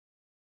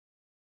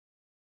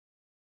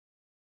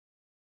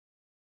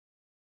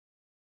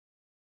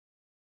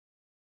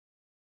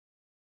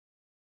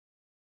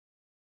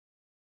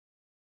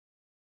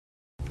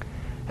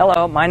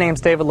Hello, my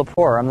name's David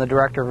Lepore. I'm the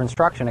Director of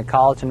Instruction at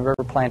College and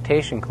River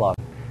Plantation Club.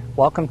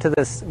 Welcome to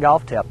this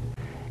golf tip.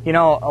 You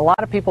know, a lot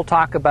of people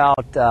talk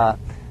about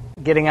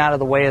getting out of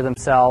the way of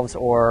themselves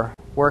or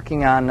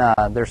working on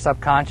their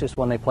subconscious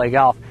when they play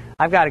golf.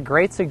 I've got a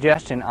great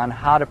suggestion on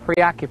how to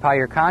preoccupy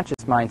your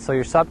conscious mind so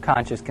your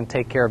subconscious can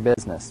take care of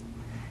business.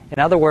 In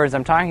other words,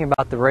 I'm talking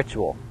about the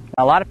ritual.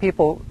 Now, a lot of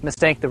people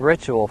mistake the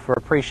ritual for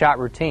a pre-shot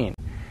routine.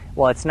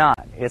 Well, it's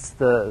not. It's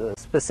the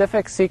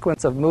specific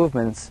sequence of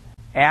movements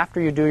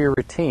after you do your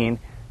routine,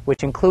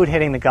 which include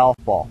hitting the golf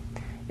ball.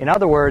 In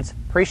other words,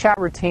 pre-shot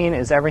routine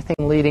is everything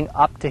leading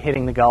up to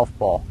hitting the golf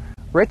ball.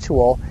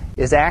 Ritual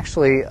is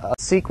actually a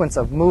sequence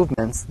of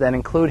movements that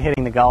include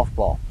hitting the golf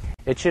ball.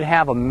 It should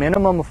have a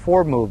minimum of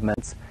 4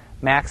 movements,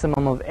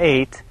 maximum of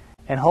 8,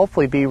 and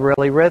hopefully be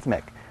really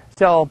rhythmic.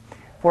 So,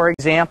 for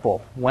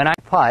example, when I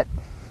putt,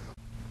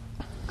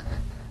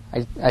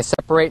 I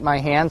separate my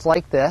hands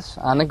like this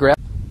on the grip,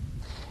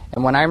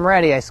 and when I'm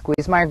ready, I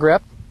squeeze my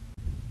grip,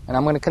 and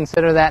I'm going to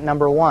consider that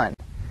number 1.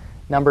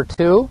 Number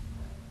 2,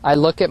 I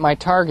look at my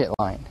target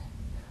line.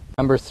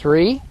 Number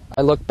 3,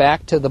 I look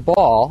back to the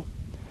ball.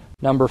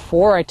 Number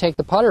 4, I take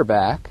the putter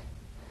back.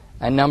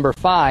 And number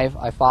 5,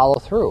 I follow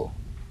through.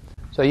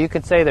 So you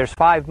could say there's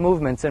 5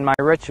 movements in my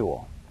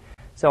ritual.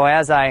 So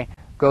as I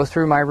go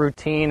through my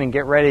routine and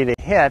get ready to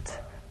hit,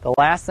 the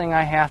last thing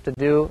I have to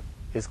do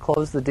is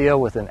close the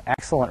deal with an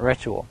excellent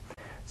ritual.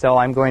 So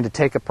I'm going to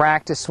take a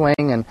practice swing,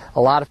 and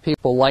a lot of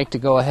people like to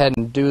go ahead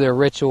and do their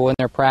ritual in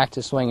their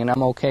practice swing, and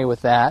I'm okay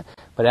with that.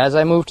 But as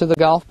I move to the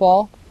golf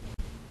ball,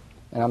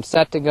 and I'm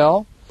set to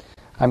go,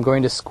 I'm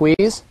going to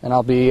squeeze, and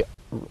I'll be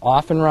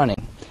off and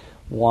running.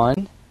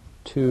 1,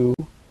 2,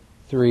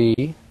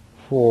 3,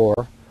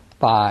 4,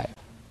 5.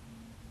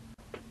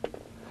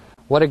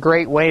 What a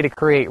great way to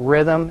create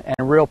rhythm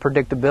and real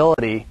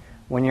predictability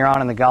when you're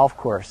out on the golf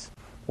course.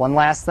 One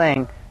last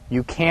thing.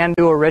 You can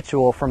do a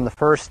ritual from the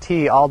first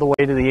tee all the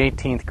way to the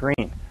 18th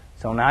green.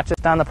 So not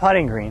just on the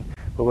putting green,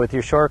 but with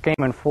your short game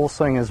and full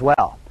swing as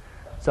well.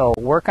 So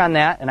work on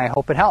that, and I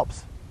hope it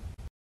helps.